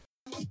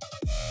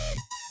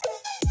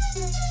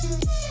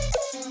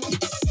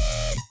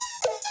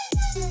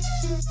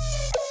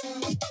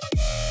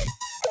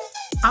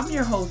I'm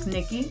your host,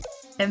 Nikki,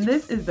 and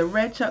this is the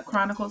Red Chuck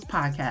Chronicles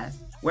podcast,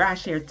 where I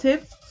share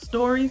tips,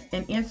 stories,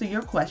 and answer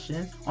your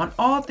questions on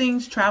all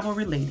things travel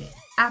related.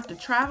 After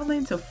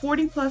traveling to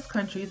 40 plus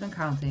countries and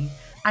counting,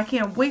 I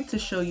can't wait to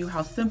show you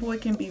how simple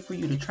it can be for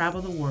you to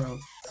travel the world.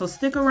 So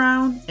stick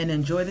around and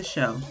enjoy the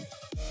show.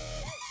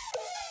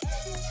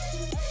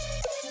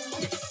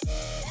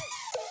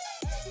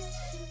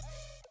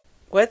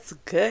 What's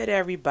good,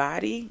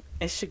 everybody?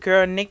 It's your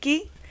girl,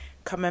 Nikki,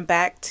 coming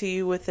back to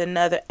you with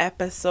another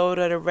episode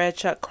of the Red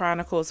Chuck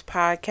Chronicles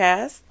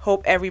podcast.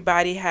 Hope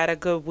everybody had a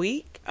good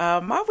week.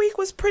 My week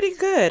was pretty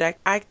good.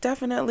 I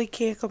definitely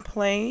can't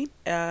complain.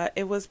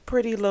 It was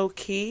pretty low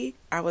key.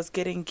 I was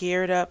getting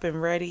geared up and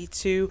ready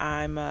to.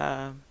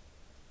 I'm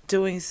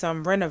doing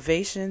some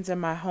renovations in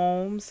my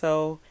home,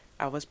 so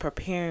I was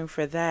preparing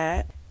for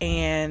that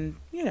and,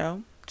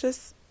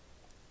 just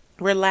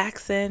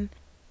relaxing,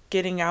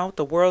 getting out.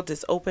 The world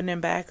is opening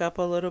back up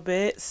a little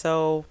bit,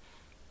 so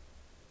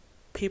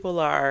people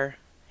are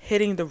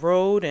hitting the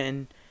road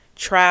and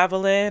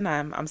traveling.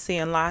 I'm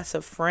seeing lots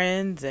of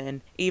friends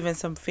and even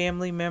some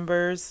family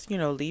members,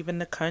 leaving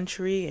the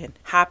country and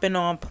hopping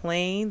on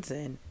planes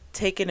and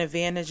taking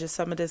advantage of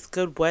some of this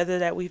good weather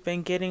that we've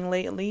been getting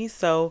lately.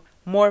 So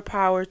more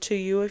power to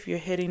you if you're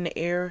hitting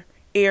the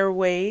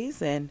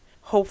airways, and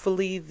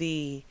hopefully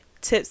the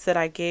tips that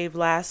I gave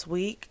last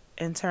week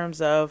in terms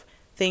of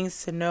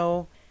things to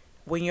know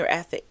when you're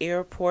at the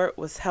airport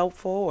was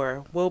helpful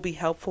or will be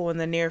helpful in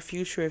the near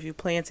future if you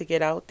plan to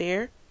get out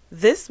there.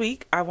 This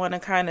week, I want to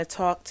kind of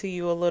talk to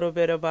you a little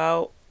bit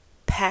about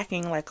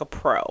packing like a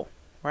pro,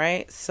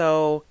 right?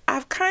 So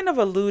I've kind of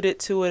alluded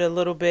to it a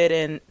little bit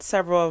in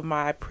several of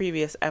my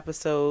previous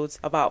episodes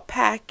about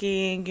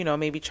packing,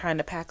 maybe trying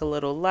to pack a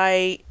little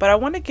light, but I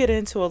want to get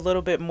into a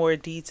little bit more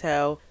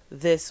detail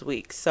this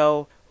week.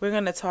 So we're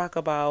going to talk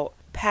about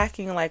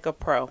packing like a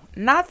pro.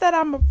 Not that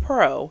I'm a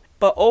pro,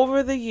 but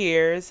over the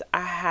years,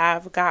 I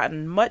have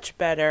gotten much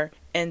better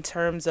in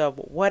terms of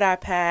what I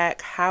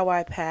pack, how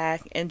I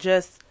pack, and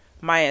just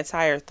my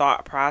entire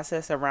thought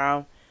process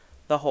around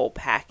the whole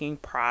packing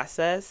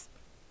process.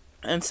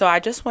 And so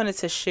I just wanted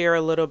to share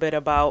a little bit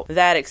about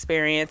that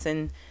experience.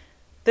 And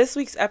this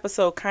week's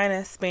episode kind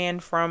of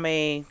spanned from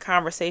a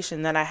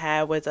conversation that I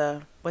had with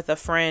a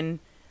friend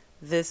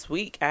this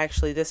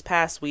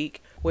past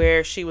week,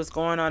 where she was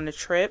going on a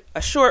trip,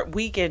 a short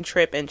weekend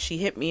trip, and she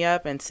hit me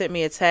up and sent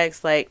me a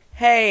text like,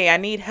 "Hey, I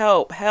need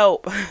help.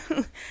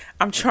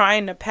 I'm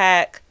trying to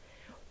pack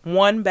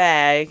one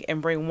bag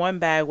and bring one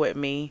bag with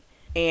me,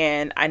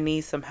 and I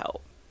need some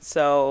help."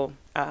 So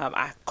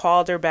I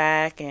called her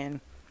back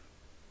and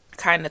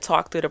kind of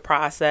talked through the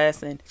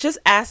process and just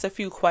asked a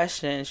few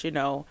questions,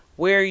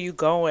 where are you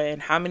going?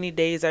 How many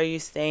days are you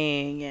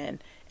staying?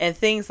 And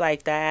things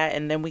like that.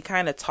 And then we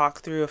kind of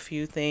talked through a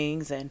few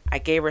things, and I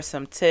gave her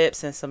some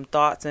tips and some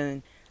thoughts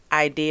and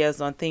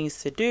ideas on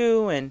things to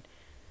do. And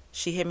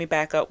she hit me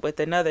back up with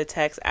another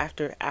text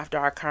after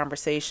our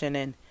conversation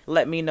and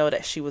let me know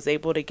that she was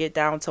able to get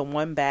down to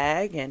one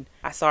bag. And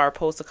I saw her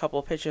post a couple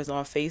of pictures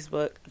on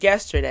Facebook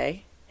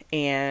yesterday,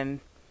 and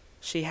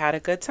she had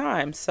a good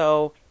time.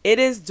 So it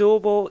is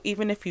doable,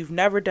 even if you've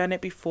never done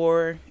it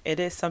before. It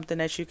is something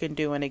that you can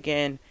do. And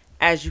again,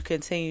 as you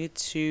continue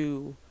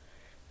to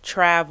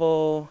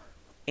travel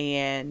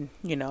and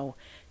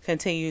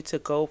continue to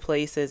go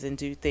places and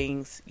do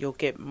things, you'll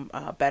get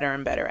better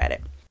and better at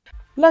it.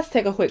 Let's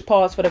take a quick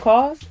pause for the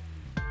cause.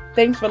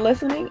 Thanks for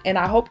listening, and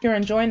I hope you're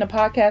enjoying the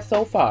podcast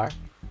so far.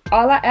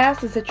 All I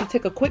ask is that you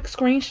take a quick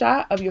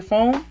screenshot of your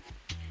phone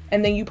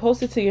and then you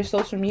post it to your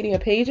social media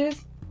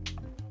pages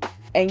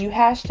and you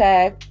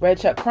hashtag Red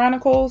Chuck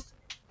Chronicles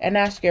and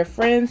ask your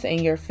friends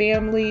and your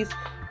families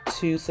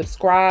to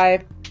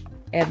subscribe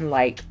and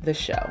like the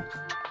show.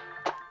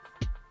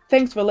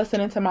 Thanks for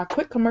listening to my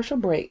quick commercial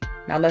break.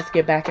 Now let's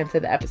get back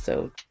into the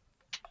episode.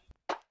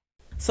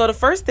 So the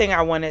first thing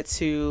I wanted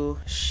to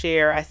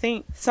share, I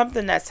think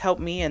something that's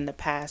helped me in the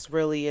past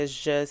really is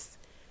just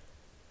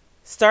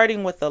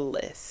starting with a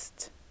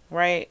list,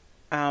 right?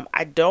 I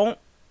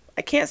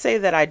can't say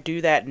that I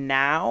do that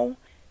now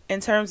in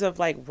terms of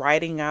like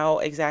writing out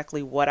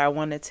exactly what I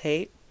want to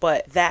take,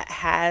 but that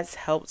has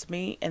helped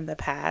me in the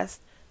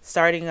past,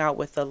 starting out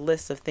with a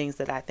list of things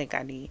that I think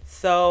I need.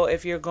 So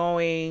if you're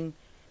going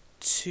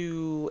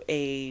to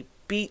a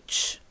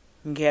beach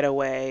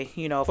getaway,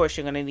 of course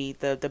you're going to need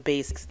the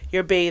basics,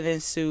 your bathing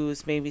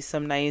suits, maybe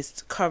some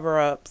nice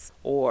cover-ups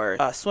or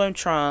swim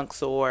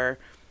trunks or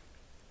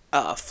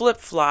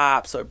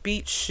flip-flops or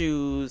beach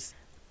shoes.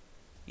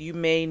 You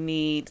may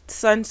need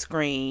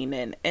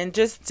sunscreen and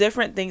just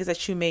different things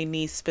that you may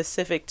need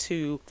specific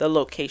to the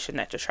location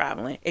that you're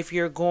traveling. If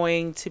you're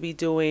going to be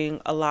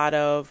doing a lot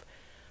of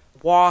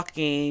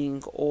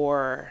walking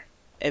or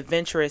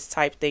adventurous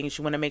type things,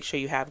 you want to make sure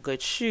you have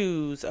good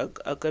shoes,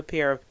 a good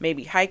pair of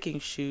maybe hiking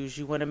shoes.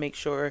 You want to make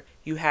sure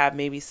you have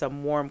maybe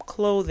some warm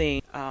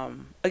clothing.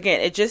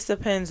 Again, it just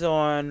depends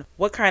on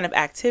what kind of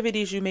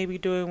activities you may be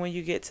doing when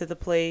you get to the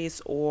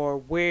place, or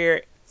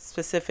where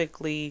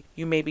specifically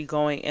you may be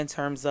going in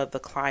terms of the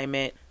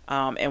climate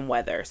and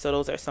weather. So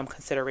those are some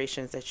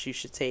considerations that you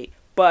should take.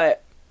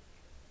 But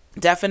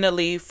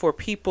definitely for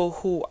people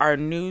who are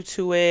new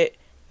to it,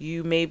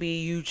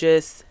 you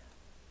just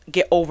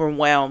get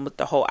overwhelmed with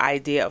the whole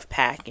idea of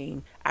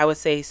packing. I would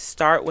say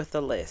start with a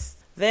list.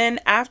 Then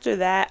after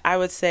that, I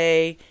would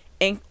say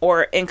in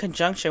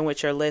conjunction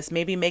with your list,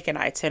 maybe make an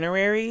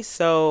itinerary.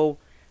 So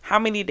how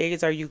many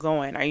days are you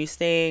going? Are you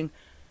staying,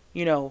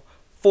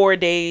 4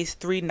 days,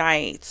 3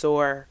 nights,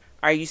 or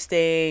are you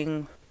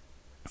staying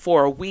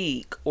for a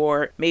week,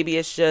 or maybe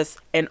it's just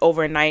an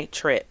overnight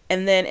trip?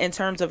 And then in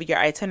terms of your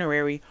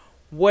itinerary,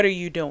 what are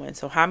you doing?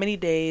 So how many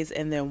days,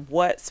 and then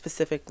what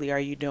specifically are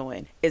you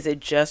doing? Is it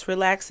just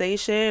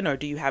relaxation, or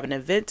do you have an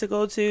event to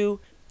go to?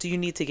 Do you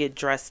need to get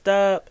dressed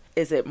up?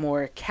 Is it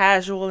more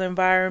casual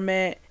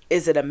environment?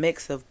 Is it a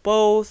mix of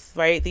both,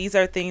 right? These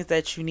are things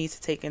that you need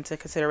to take into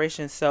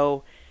consideration.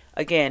 So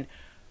again,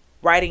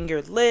 writing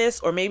your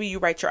list, or maybe you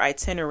write your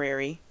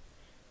itinerary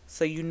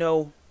so you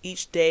know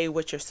each day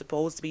what you're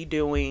supposed to be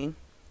doing.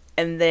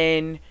 And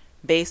then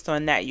based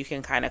on that, you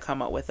can kind of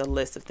come up with a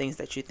list of things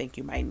that you think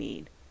you might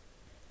need.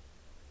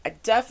 I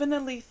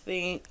definitely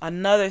think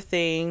another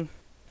thing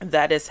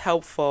that is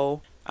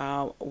helpful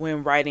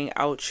when writing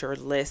out your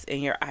list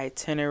and your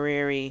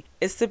itinerary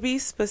is to be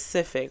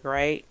specific,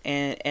 right?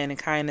 And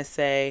kind of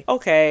say,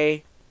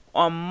 okay,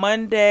 on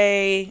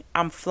Monday,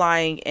 I'm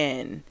flying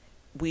in.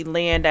 We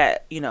land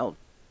at,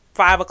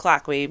 5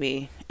 o'clock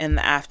maybe in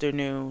the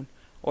afternoon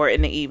or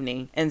in the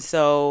evening. And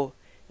so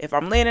if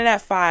I'm landing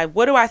at 5,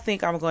 what do I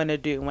think I'm going to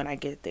do when I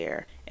get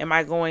there? Am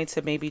I going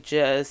to maybe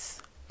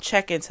just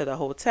check into the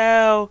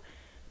hotel,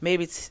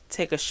 maybe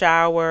take a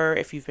shower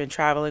if you've been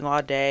traveling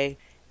all day,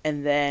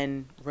 and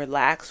then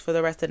relax for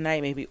the rest of the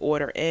night, maybe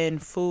order in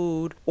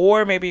food,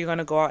 or maybe you're going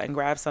to go out and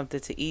grab something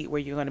to eat where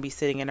you're going to be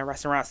sitting in a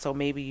restaurant, so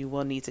maybe you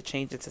will need to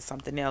change into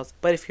something else.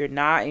 But if you're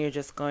not, and you're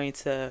just going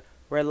to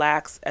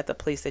relax at the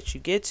place that you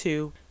get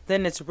to,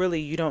 then it's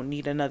really, you don't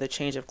need another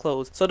change of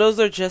clothes. So those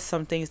are just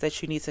some things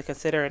that you need to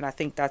consider, and I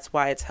think that's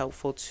why it's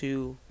helpful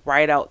to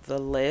write out the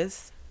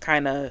list,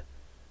 kind of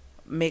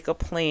make a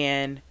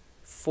plan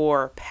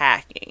for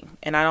packing.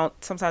 And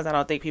sometimes I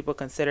don't think people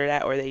consider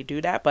that, or they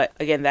do that, but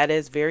again, that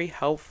is very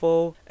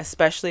helpful,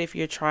 especially if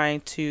you're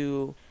trying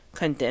to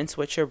condense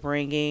what you're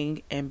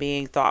bringing and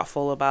being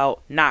thoughtful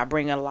about not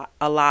bringing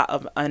a lot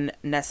of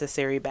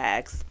unnecessary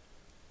bags.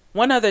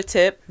 One other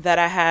tip that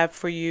I have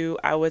for you,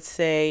 I would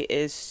say,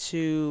 is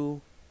to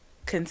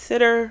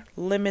consider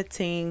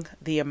limiting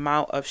the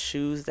amount of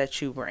shoes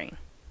that you bring.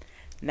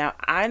 Now,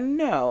 I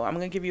know I'm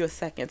going to give you a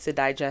second to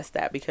digest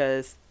that,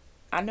 because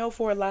I know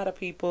for a lot of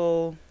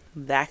people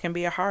that can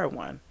be a hard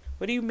one.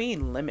 What do you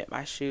mean limit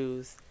my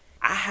shoes?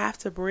 I have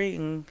to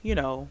bring,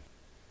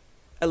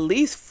 at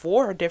least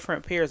 4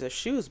 different pairs of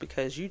shoes,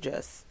 because you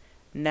just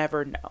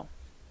never know.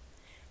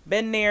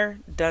 Been there,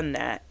 done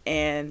that.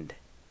 And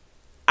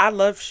I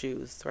love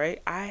shoes,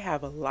 right? I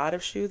have a lot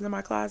of shoes in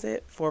my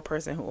closet for a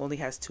person who only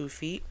has 2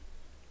 feet.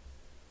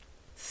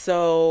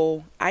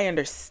 So I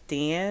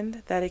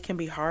understand that it can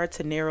be hard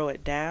to narrow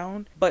it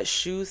down, but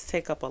shoes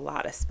take up a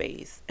lot of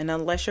space. And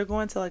unless you're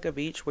going to like a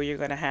beach where you're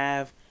going to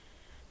have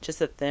just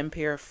a thin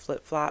pair of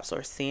flip-flops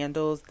or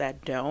sandals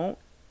that don't,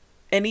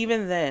 and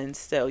even then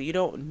still, you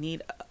don't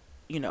need,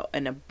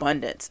 an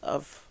abundance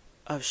of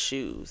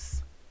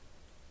shoes.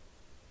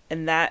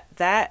 And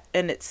that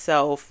in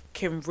itself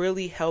can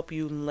really help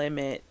you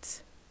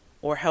limit,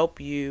 or help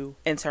you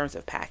in terms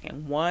of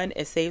packing. 1,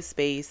 it saves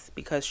space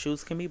because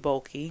shoes can be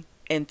bulky.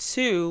 And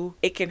 2,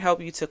 it can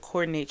help you to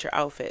coordinate your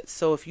outfit.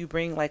 So if you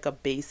bring like a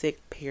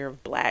basic pair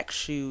of black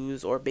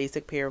shoes or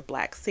basic pair of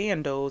black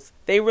sandals,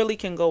 they really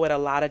can go with a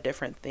lot of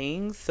different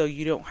things. So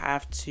you don't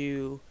have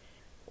to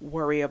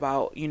worry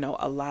about,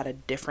 a lot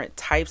of different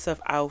types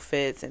of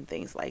outfits and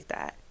things like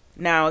that.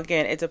 Now,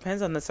 again, it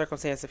depends on the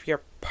circumstance. If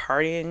you're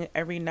partying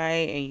every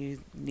night and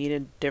you need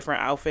a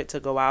different outfit to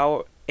go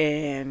out,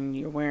 and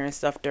you're wearing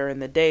stuff during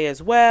the day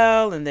as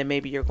well, and then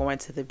maybe you're going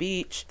to the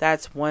beach,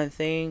 that's one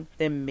thing,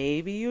 then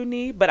maybe you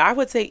need. But I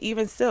would say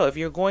even still, if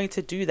you're going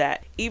to do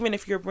that, even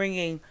if you're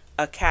bringing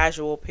a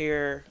casual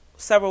pair,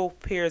 several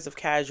pairs of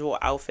casual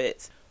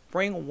outfits,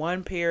 bring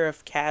 1 pair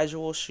of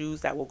casual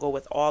shoes that will go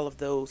with all of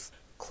those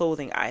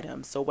clothing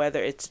items. So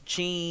whether it's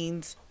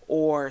jeans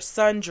or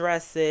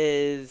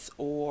sundresses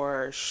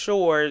or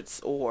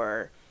shorts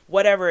or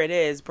whatever it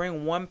is,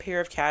 bring 1 pair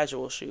of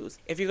casual shoes.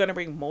 If you're going to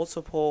bring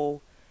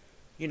multiple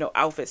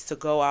outfits to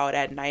go out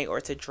at night or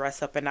to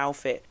dress up an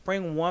outfit,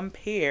 bring 1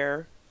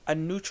 pair, a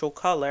neutral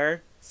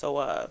color. So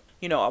a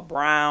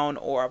brown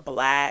or a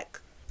black,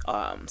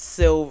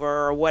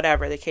 silver, or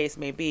whatever the case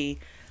may be,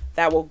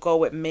 that will go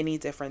with many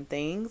different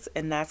things.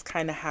 And that's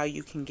kind of how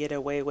you can get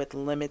away with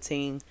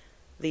limiting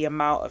the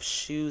amount of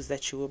shoes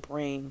that you will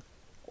bring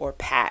or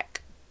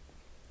pack.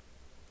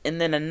 And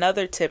then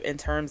another tip in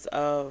terms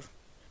of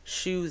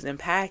shoes and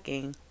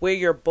packing, wear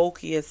your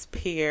bulkiest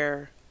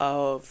pair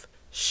of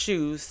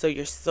shoes.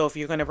 So if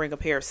you're going to bring a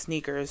pair of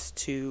sneakers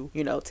to,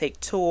 take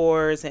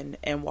tours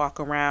and walk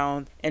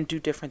around and do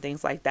different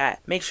things like that,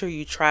 make sure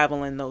you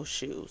travel in those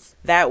shoes.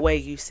 That way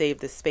you save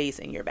the space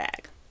in your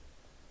bag.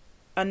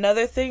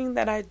 Another thing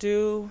that I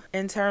do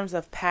in terms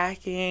of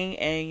packing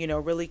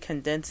and, really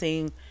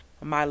condensing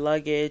my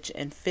luggage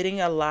and fitting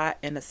a lot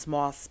in a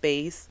small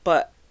space,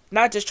 but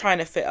not just trying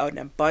to fit an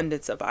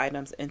abundance of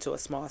items into a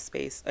small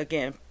space.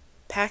 Again,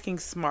 packing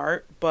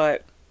smart,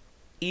 but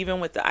even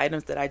with the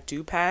items that I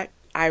do pack,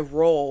 I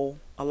roll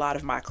a lot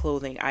of my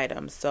clothing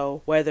items.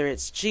 So whether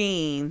it's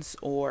jeans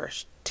or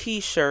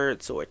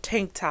t-shirts or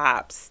tank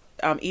tops,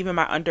 even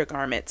my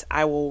undergarments,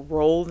 I will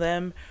roll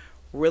them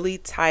really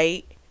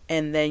tight.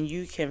 And then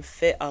you can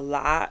fit a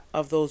lot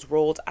of those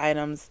rolled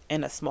items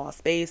in a small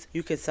space.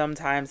 You can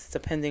sometimes,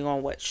 depending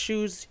on what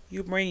shoes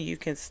you bring, you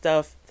can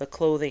stuff the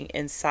clothing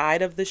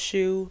inside of the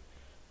shoe.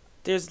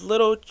 There's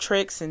little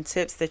tricks and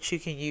tips that you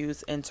can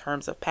use in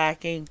terms of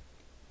packing.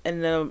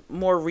 In the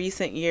more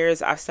recent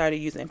years, I've started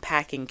using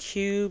packing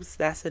cubes.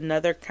 That's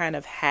another kind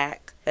of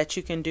hack that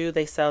you can do.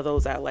 They sell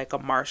those at like a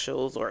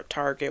Marshall's or a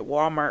Target.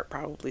 Walmart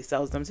probably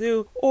sells them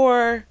too.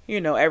 Or,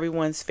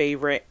 everyone's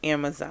favorite,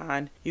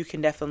 Amazon. You can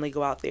definitely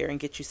go out there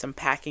and get you some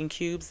packing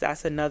cubes.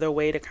 That's another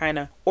way to kind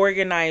of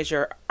organize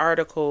your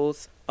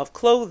articles of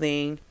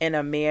clothing in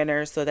a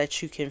manner so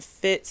that you can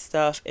fit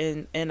stuff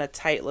in a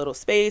tight little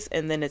space,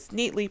 and then it's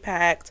neatly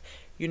packed.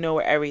 You know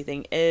where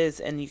everything is,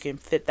 and you can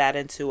fit that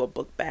into a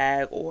book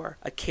bag or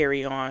a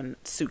carry-on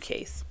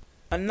suitcase.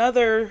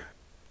 Another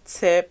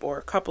tip or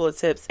a couple of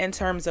tips in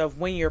terms of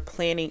when you're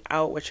planning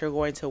out what you're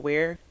going to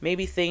wear,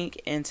 maybe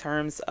think in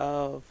terms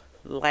of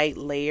light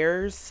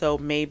layers. So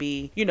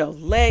maybe,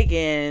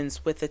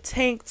 leggings with a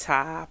tank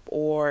top,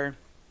 or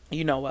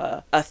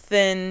a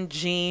thin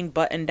jean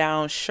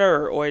button-down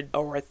shirt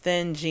or a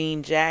thin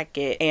jean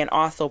jacket, and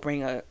also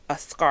bring a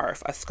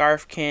scarf. A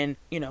scarf can,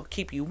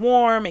 keep you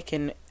warm. It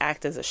can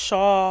act as a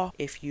shawl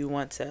if you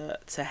want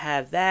to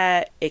have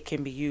that. It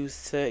can be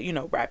used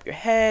to, wrap your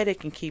head. It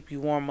can keep you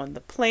warm on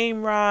the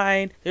plane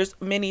ride. There's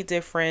many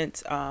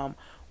different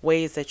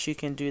ways that you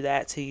can do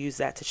that, to use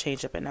that to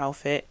change up an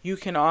outfit. You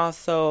can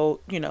also,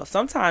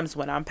 sometimes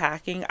when I'm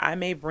packing, I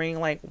may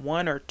bring like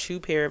 1 or 2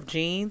 pair of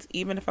jeans,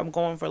 even if I'm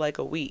going for like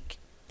a week.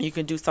 You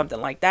can do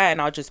something like that,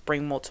 and I'll just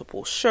bring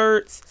multiple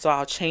shirts. So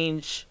I'll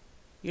change,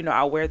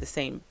 I'll wear the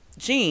same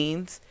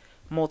jeans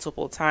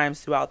multiple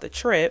times throughout the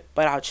trip,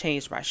 but I'll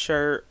change my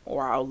shirt,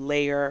 or I'll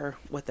layer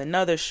with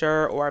another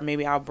shirt, or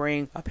maybe I'll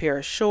bring a pair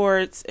of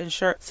shorts and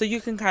shirt. So you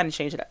can kind of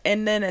change it up.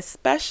 And then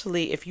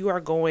especially if you are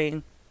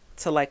going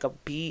to like a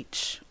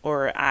beach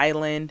or an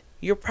island,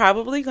 you're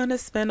probably going to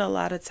spend a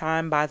lot of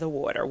time by the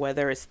water,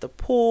 whether it's the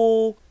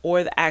pool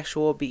or the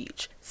actual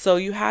beach. So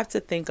you have to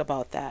think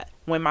about that.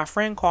 When my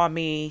friend called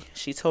me,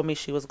 she told me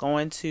she was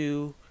going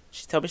to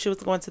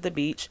the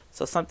beach.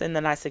 So something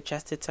that I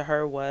suggested to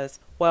her was,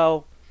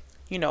 well,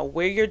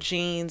 wear your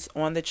jeans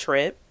on the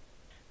trip.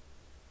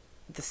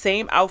 The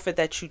same outfit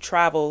that you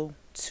travel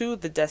to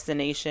the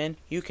destination,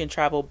 you can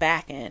travel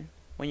back in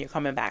when you're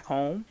coming back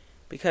home,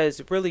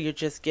 because really you're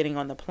just getting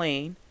on the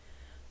plane.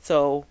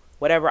 So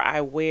whatever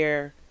I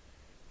wear,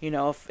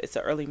 if it's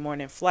an early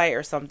morning flight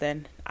or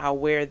something, I'll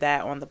wear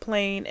that on the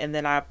plane, and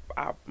then I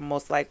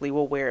most likely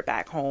will wear it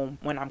back home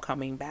when I'm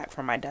coming back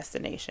from my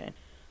destination.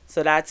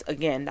 So that's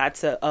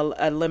a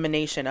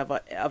elimination of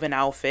an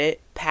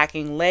outfit.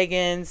 Packing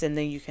leggings, and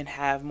then you can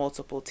have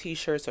multiple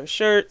t-shirts or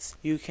shirts.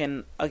 You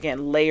can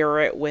again layer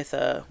it with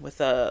a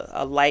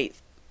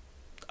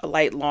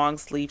light long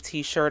sleeve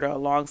t-shirt or a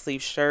long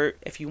sleeve shirt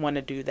if you want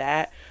to do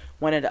that.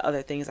 One of the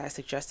other things I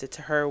suggested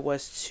to her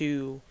was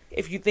to,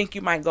 if you think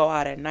you might go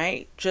out at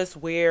night, just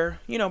wear,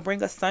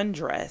 bring a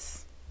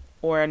sundress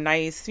or a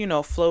nice,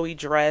 flowy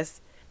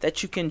dress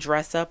that you can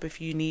dress up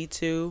if you need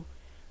to.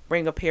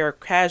 Bring a pair of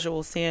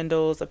casual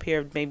sandals,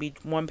 maybe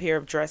 1 pair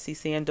of dressy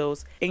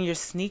sandals, and your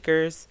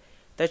sneakers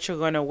that you're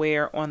going to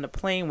wear on the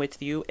plane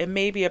with you, and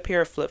maybe a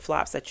pair of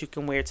flip-flops that you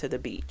can wear to the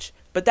beach.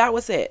 But that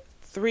was it.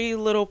 3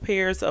 little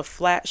pairs of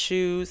flat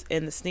shoes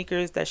and the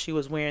sneakers that she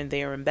was wearing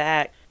there and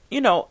back.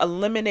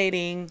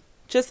 Eliminating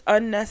just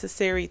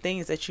unnecessary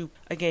things that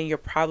you're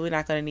probably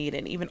not going to need.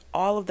 And even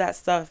all of that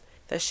stuff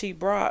that she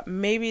brought,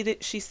 maybe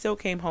she still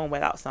came home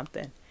without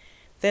something.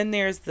 Then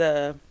there's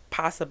the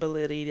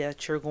possibility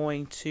that you're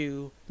going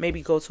to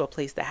maybe go to a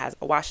place that has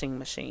a washing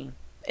machine.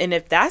 And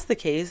if that's the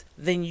case,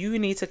 then you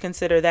need to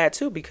consider that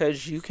too,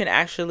 because you can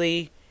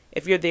actually,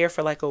 if you're there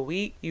for like a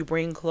week, you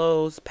bring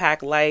clothes,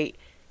 pack light,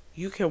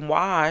 you can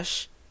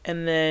wash,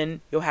 and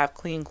then you'll have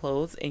clean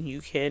clothes, and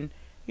you can,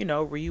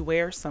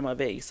 rewear some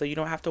of it. So you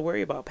don't have to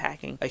worry about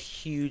packing a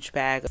huge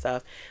bag of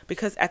stuff,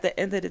 because at the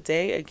end of the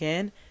day,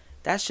 again,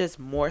 that's just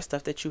more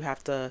stuff that you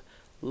have to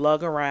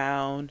lug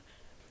around.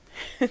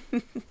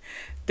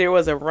 There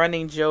was a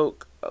running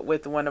joke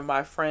with one of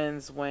my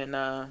friends when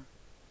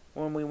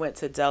when we went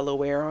to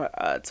Delaware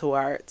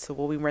to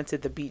when we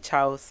rented the beach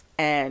house,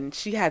 and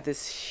she had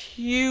this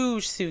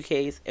huge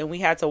suitcase, and we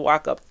had to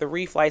walk up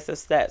 3 flights of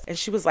steps, and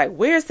she was like,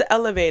 "Where's the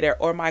elevator?"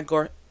 Or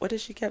what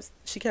did she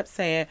kept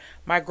saying,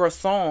 "My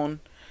garçon."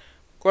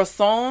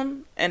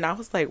 And I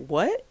was like,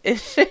 "What?"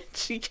 And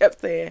she kept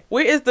saying,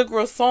 "Where is the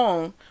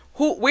garçon?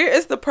 Where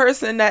is the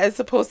person that is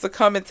supposed to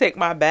come and take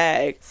my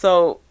bag?"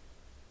 So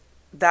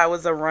that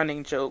was a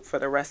running joke for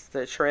the rest of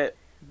the trip.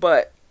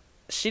 But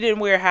she didn't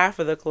wear half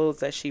of the clothes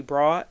that she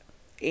brought,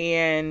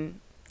 and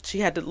she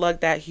had to lug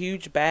that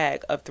huge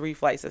bag of 3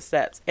 flights of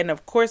steps. And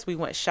of course, we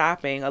went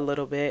shopping a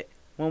little bit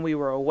when we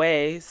were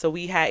away, so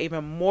we had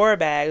even more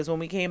bags when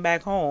we came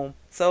back home.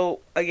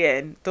 So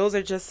again, those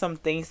are just some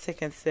things to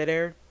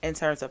consider in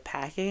terms of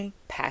packing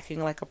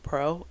like a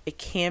pro. It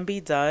can be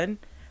done.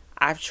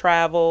 I've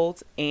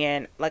traveled,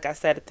 and like I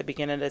said at the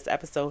beginning of this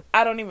episode,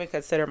 I don't even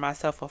consider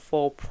myself a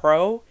full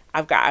pro.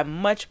 I've gotten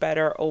much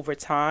better over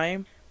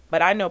time,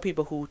 but I know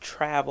people who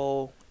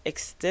travel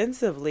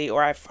extensively,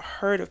 or I've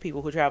heard of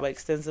people who travel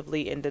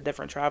extensively in the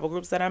different travel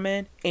groups that I'm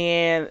in,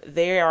 and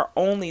they are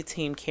only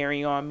team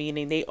carry-on,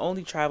 meaning they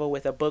only travel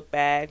with a book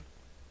bag.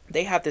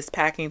 They have this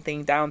packing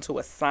thing down to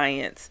a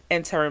science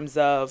in terms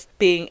of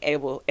being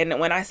able, and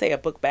when I say a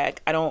book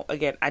bag, I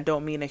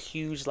don't mean a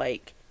huge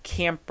like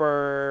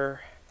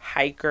camper,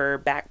 hiker,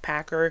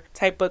 backpacker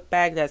type book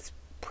bag that's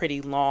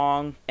pretty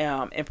long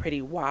and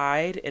pretty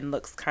wide and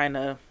looks kind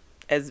of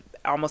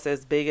almost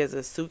as big as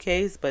a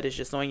suitcase, but it's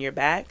just on your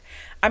back.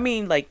 I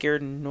mean like your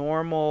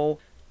normal,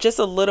 just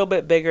a little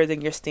bit bigger than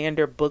your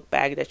standard book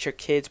bag that your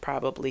kids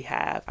probably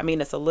have. I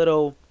mean, it's a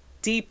little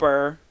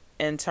deeper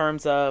in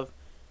terms of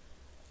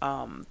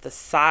the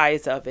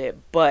size of it,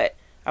 but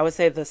I would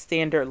say the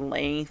standard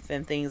length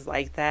and things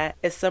like that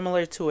is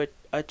similar to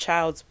a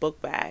child's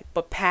book bag.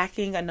 But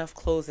packing enough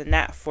clothes in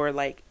that for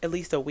like at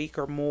least a week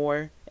or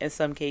more, in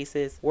some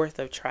cases, worth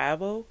of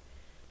travel,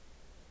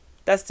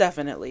 that's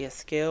definitely a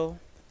skill.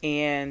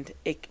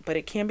 But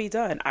it can be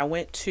done. I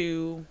went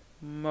to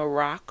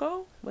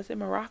Morocco. Was it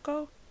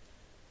Morocco?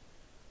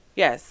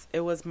 Yes,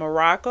 it was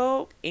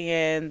Morocco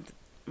and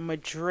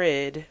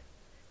Madrid,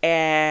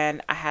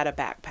 and I had a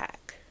backpack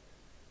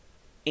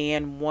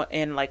and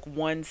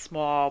one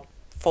small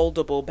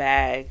foldable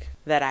bag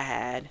that I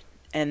had,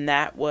 and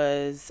I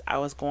was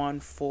gone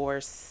for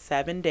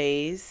 7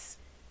 days,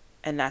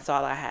 and that's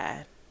all I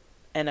had.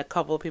 And a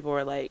couple of people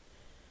were like,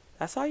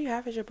 "That's all you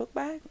have is your book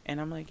bag?"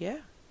 And I'm like, "Yeah,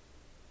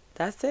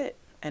 that's it."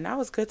 And I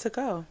was good to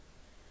go.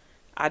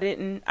 I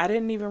didn't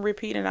even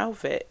repeat an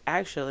outfit,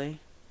 actually.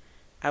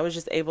 I was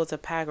just able to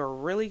pack a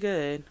really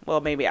good,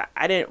 well, maybe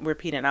I didn't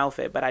repeat an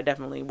outfit, but I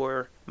definitely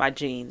wore my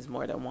jeans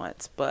more than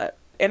once.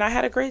 And I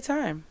had a great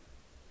time.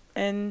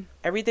 And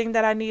everything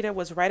that I needed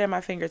was right at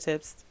my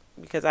fingertips,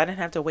 because I didn't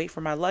have to wait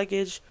for my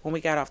luggage when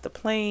we got off the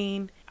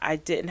plane. I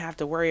didn't have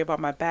to worry about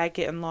my bag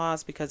getting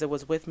lost because it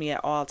was with me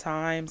at all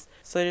times.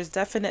 So there's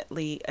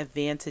definitely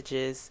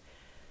advantages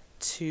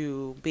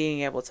to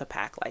being able to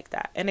pack like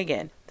that. And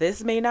again,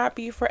 this may not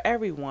be for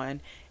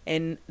everyone,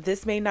 and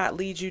this may not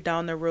lead you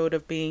down the road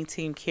of being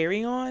team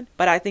carry-on,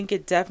 but I think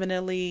it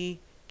definitely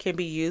can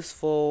be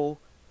useful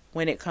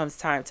when it comes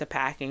time to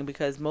packing,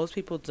 because most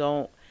people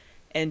don't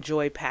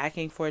enjoy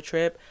packing for a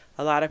trip.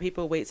 A lot of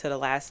people wait till the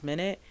last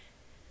minute.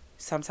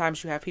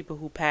 Sometimes you have people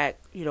who pack,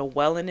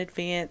 well in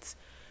advance,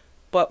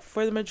 but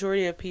for the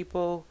majority of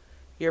people,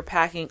 you're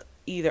packing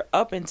either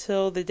up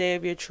until the day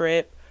of your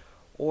trip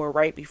or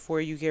right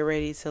before you get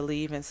ready to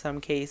leave in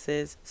some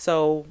cases.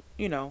 So,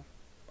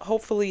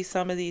 hopefully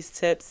some of these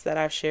tips that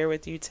I've shared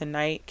with you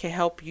tonight can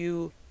help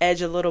you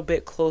edge a little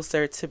bit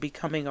closer to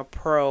becoming a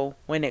pro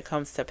when it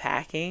comes to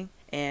packing.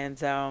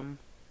 And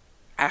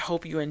I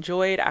hope you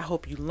enjoyed. I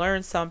hope you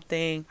learned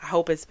something. I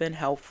hope it's been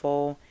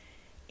helpful.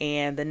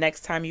 And the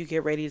next time you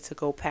get ready to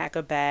go pack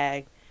a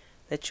bag,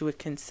 that you would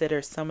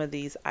consider some of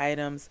these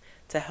items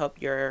to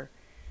help your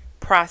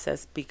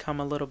process become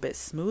a little bit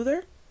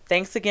smoother.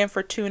 Thanks again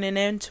for tuning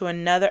in to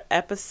another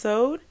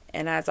episode.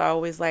 And as I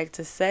always like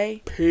to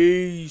say,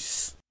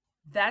 peace.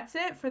 That's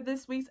it for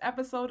this week's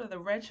episode of the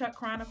Red Truck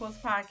Chronicles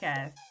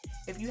podcast.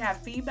 If you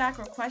have feedback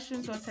or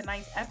questions on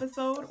tonight's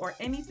episode or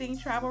anything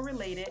travel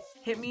related,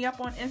 hit me up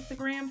on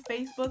Instagram,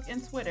 Facebook,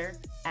 and Twitter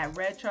at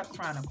Red Truck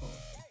Chronicles.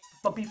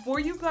 But before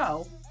you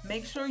go,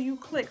 make sure you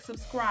click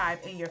subscribe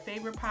in your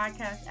favorite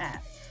podcast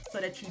app so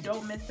that you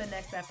don't miss the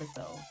next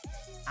episode.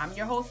 I'm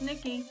your host,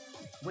 Nikki,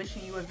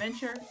 wishing you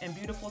adventure and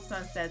beautiful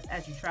sunsets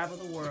as you travel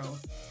the world.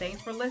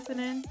 Thanks for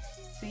listening.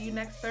 See you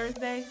next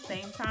Thursday,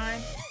 same time,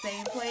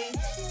 same place.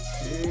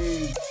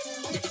 Peace.